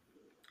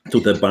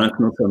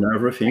banknotes and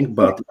everything.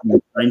 But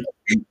in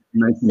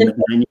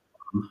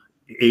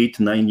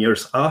 8-9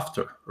 years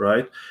after,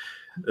 right?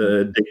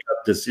 They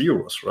got the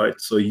zeros, right?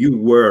 So you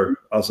were,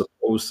 as a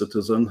Polish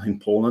citizen in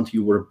Poland,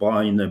 you were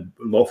buying a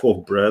loaf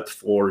of bread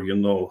for, you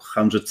know,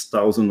 hundreds,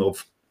 thousands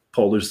of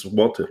Polish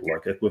zloty,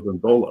 like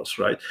equivalent dollars,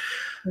 right?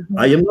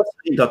 I am not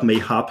saying that may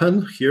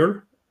happen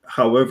here.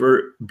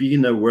 However,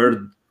 being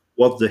aware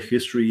what the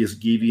history is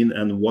giving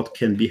and what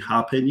can be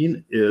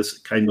happening is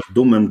kind of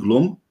doom and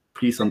gloom.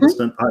 Please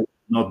understand, I'm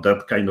not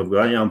that kind of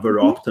guy. I'm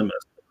very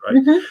optimistic, right?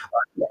 I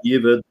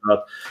believe it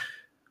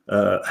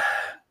that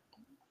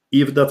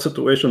if that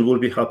situation will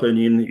be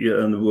happening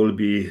and will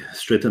be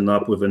straightened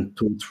up within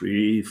 2,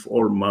 3,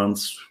 4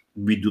 months,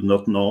 we do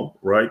not know,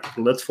 right?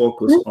 Let's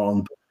focus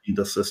on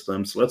the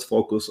systems. Let's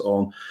focus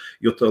on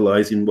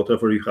utilizing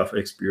whatever you have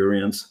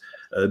experience,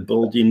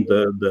 building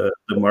the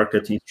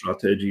marketing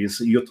strategies,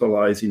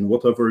 utilizing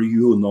whatever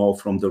you know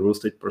from the real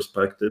estate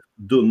perspective.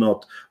 Do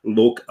not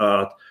look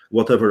at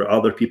whatever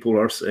other people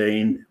are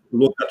saying.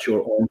 Look at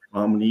your own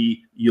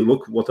family. You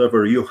look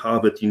whatever you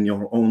have it in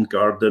your own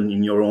garden,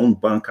 in your own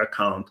bank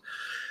account.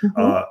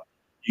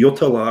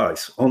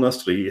 Utilize.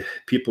 Honestly,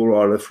 people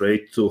are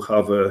afraid to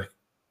have a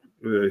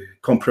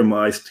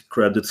compromised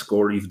credit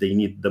score if they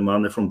need the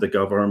money from the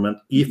government.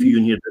 If you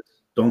need it,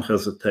 don't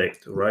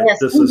hesitate, right?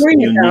 This is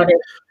unique.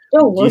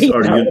 Don't worry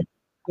about it.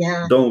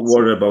 Don't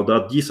worry about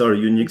that. These are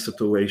unique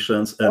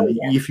situations, and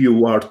if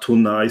you are too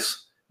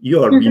nice,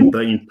 you are being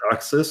paying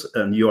taxes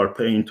and you are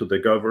paying to the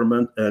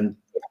government, and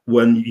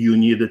when you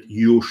need it,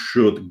 you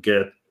should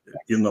get,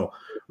 you know,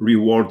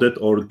 rewarded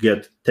or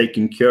get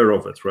taken care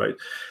of it, right?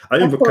 I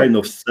am a kind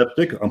of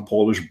skeptic. I'm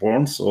Polish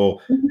born,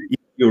 so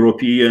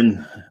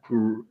European,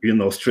 you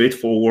know,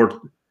 straightforward,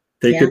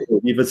 take it or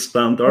leave it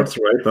standards,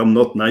 right? I'm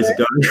not nice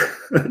guy,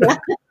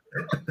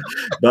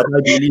 but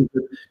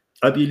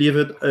I believe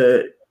it.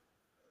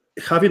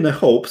 Having the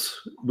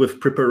hopes with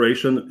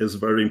preparation is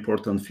very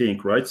important thing,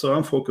 right? So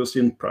I'm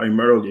focusing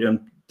primarily, and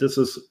this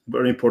is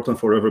very important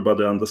for everybody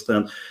to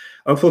understand.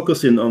 I'm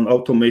focusing on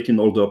automating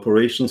all the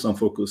operations. I'm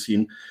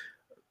focusing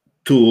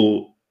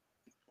to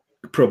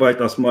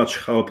provide as much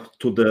help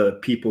to the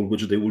people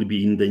which they will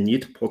be in the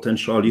need,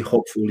 potentially,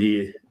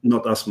 hopefully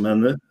not as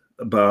many,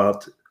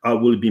 but I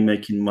will be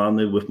making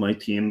money with my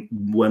team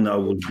when I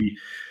will be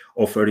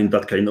offering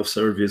that kind of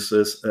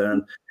services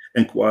and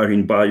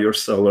acquiring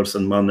buyers, sellers,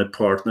 and money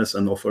partners,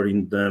 and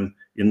offering them,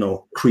 you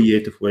know,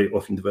 creative way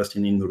of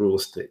investing in real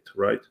estate,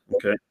 right?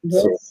 Okay.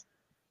 Yes. So,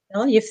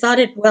 well, you've thought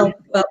it well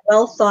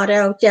thought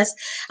out. Yes.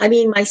 I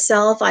mean,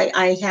 myself,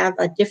 I have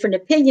a different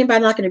opinion, but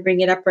I'm not going to bring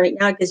it up right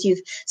now because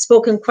you've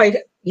spoken quite,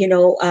 you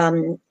know,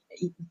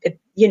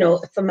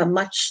 from a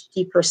much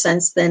deeper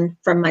sense than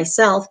from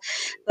myself.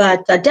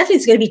 But definitely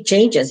it's going to be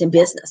changes in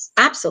business.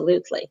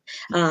 Absolutely.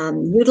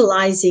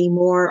 Utilizing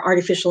more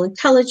artificial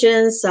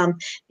intelligence,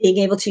 being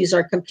able to use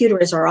our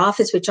computer as our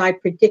office, which I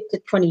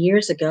predicted 20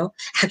 years ago.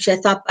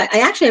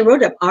 Actually, I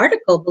wrote an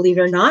article, believe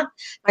it or not.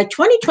 By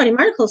 2020,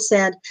 my article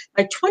said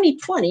by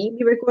 2020,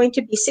 we were going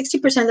to be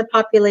 60% of the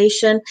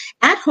population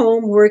at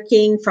home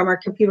working from our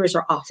computer as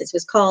our office. It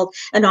was called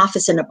An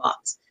Office in a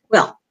Box.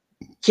 Well,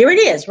 here it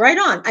is, right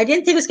on. I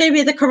didn't think it was going to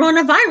be the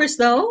coronavirus,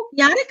 though,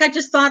 Yannick. I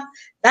just thought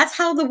that's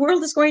how the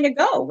world is going to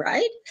go,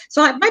 right?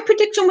 So my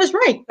prediction was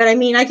right. But I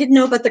didn't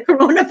know about the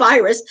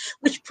coronavirus,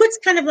 which puts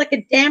kind of like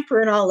a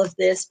damper in all of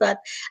this. But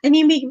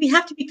we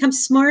have to become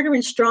smarter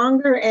and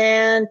stronger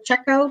and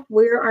check out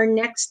where our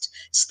next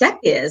step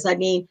is.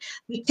 We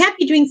can't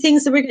be doing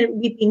things that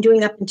we've been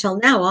doing up until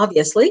now,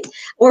 obviously,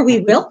 or we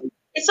will.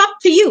 It's up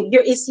to you.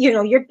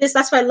 Your business.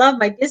 That's why I love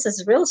my business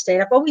is real estate.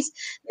 I've always,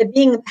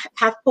 being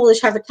half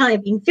Polish, half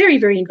Italian, being very,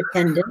 very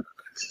independent,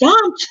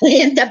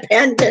 staunchly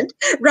independent,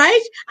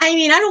 right?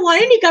 I don't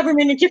want any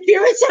government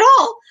interference at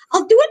all.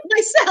 I'll do it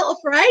myself,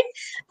 right?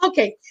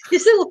 Okay.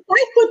 This little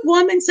 5-foot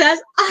woman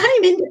says,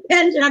 I'm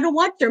independent. I don't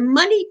want your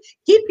money.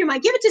 Keep your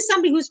money. Give it to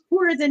somebody who's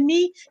poorer than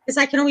me because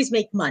I can always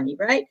make money,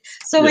 right?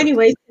 So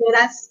anyway,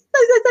 that's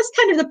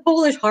kind of the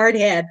Polish hard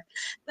head.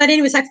 But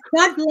anyways,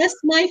 God bless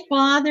my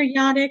father,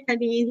 Yannick.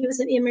 He was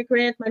an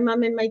immigrant. My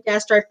mom and my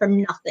dad started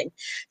from nothing.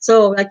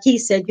 So like he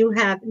said, you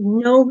have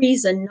no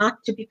reason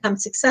not to become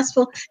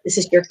successful. This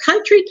is your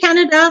country,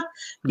 Canada.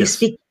 You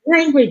speak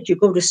language, you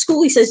go to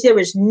school. He says there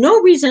is no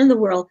reason in the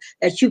world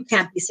that you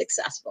can't be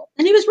successful.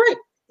 And he was right.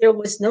 There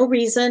was no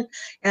reason.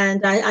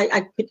 And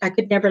I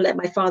could never let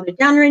my father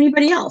down or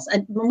anybody else.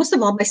 And most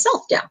of all,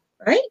 myself down,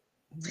 right?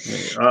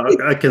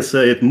 I can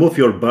say it, move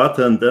your butt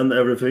and then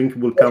everything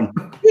will come.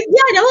 Yeah,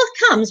 it all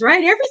comes,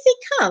 right? Everything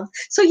comes.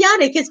 So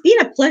Yannick, it's been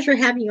a pleasure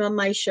having you on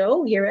my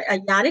show.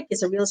 Yannick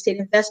is a real estate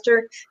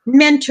investor,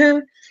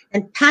 mentor,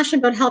 and passionate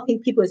about helping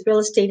people with real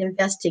estate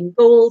investing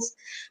goals.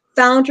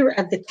 Founder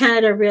of the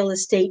Canada Real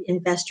Estate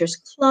Investors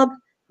Club,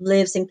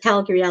 lives in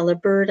Calgary,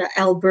 Alberta,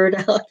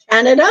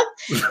 Canada.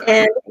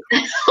 And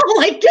oh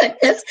my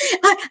goodness,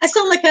 I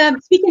sound like I'm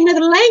speaking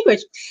another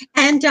language.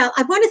 And I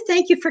want to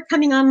thank you for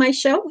coming on my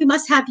show. We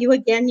must have you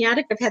again,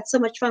 Yannick. I've had so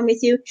much fun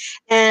with you.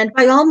 And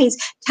by all means,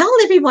 tell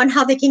everyone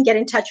how they can get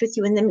in touch with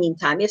you in the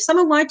meantime. If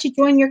someone wanted to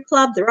join your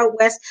club, they're out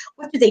west,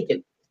 what do they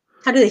do?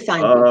 How do they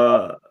find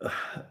you?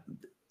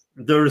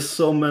 There are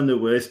so many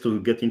ways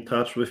to get in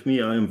touch with me.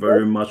 I am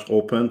very much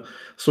open.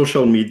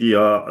 Social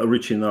media,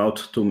 reaching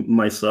out to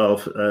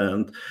myself,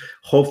 and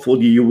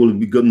hopefully you will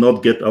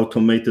not get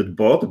automated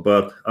bot,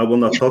 but I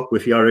want to talk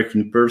with Jarek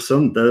in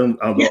person, then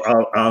I'll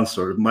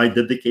answer. My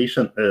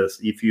dedication is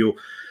if you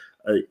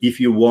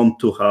want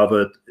to have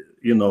it,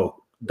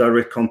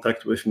 direct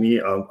contact with me,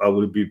 I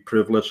will be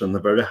privileged and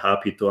very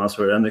happy to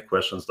answer any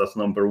questions. That's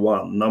number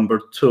one.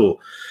 Number two,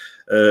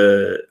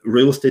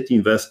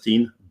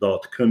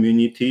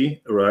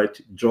 realestateinvesting.community,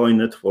 right? Join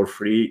it for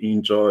free,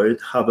 enjoy it,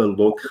 have a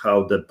look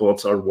how the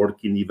bots are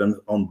working even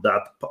on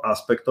that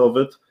aspect of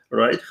it,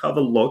 right? Have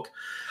a look.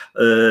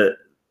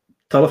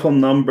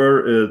 Telephone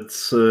number,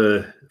 it's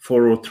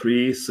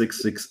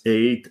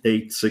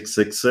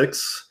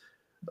 403-668-8666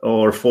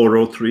 or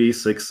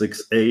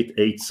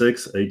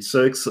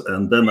 403-668-8686,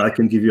 and then I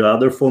can give you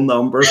other phone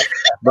numbers,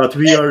 but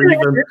we are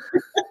even...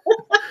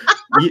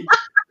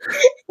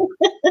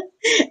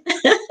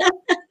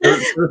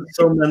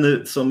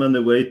 There's so many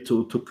ways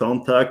to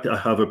contact. I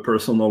have a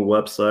personal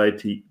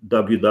website,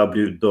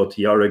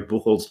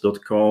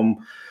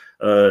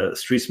 www.jarekbuchholz.com,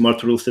 Street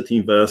Smart Real Estate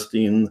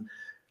Investing.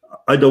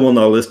 I don't want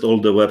to list all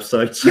the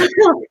websites.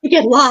 You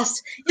get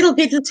lost. It'll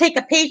take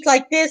a page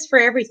like this for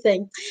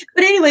everything.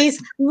 But anyways,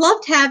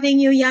 loved having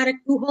you, Jarek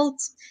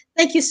Buchholz.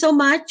 Thank you so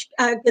much.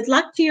 Good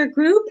luck to your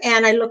group,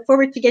 and I look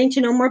forward to getting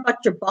to know more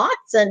about your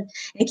bots and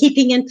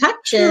keeping in touch.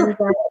 Sure. And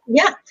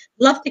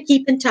love to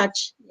keep in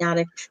touch,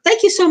 Jarek.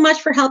 Thank you so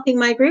much for helping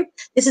my group.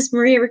 This is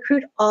Maria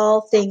Recruit,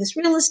 all things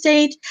real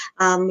estate.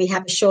 We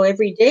have a show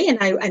every day, and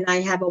I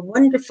have a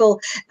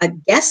wonderful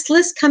guest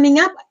list coming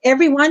up.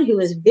 Everyone who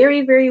is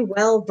very, very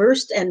well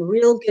versed and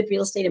real good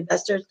real estate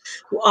investors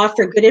who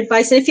offer good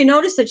advice. And if you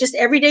notice, they're just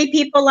everyday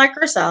people like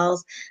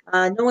ourselves.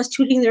 No one's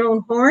tooting their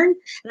own horn.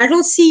 And I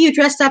don't see you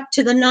dressed up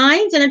to the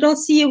nines, and I don't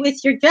see you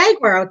with your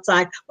Jaguar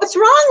outside. What's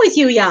wrong with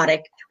you,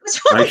 Jarek? What's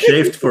wrong? I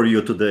shaved for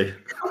you today.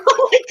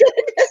 Oh my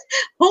goodness!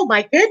 Oh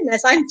my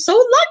goodness! I'm so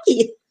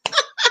lucky.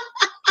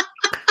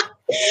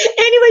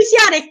 Anyways,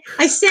 Jarek,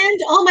 I send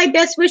all my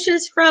best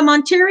wishes from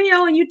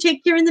Ontario, and you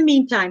take care in the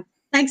meantime.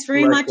 Thanks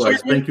very much.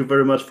 Jarek. Thank you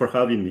very much for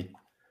having me.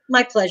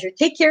 My pleasure.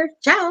 Take care.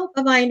 Ciao.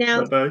 Bye-bye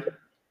now. Bye-bye.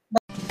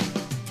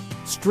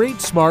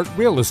 Street Smart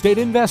Real Estate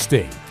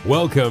Investing.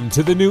 Welcome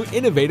to the new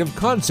innovative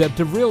concept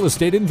of real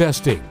estate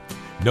investing.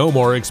 No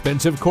more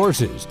expensive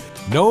courses.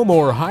 No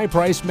more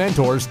high-priced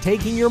mentors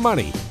taking your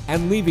money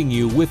and leaving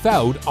you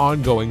without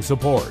ongoing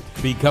support.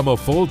 Become a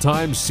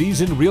full-time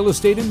seasoned real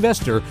estate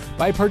investor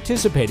by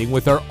participating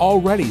with our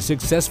already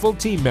successful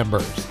team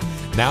members.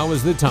 Now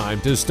is the time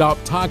to stop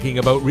talking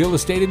about real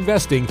estate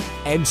investing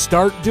and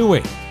start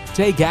doing.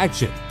 Take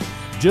action.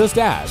 Just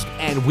ask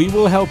and we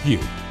will help you.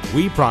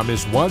 We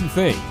promise one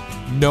thing: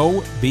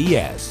 no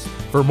BS.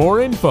 For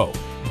more info,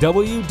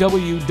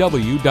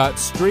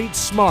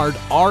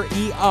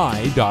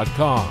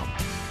 www.streetsmartrei.com.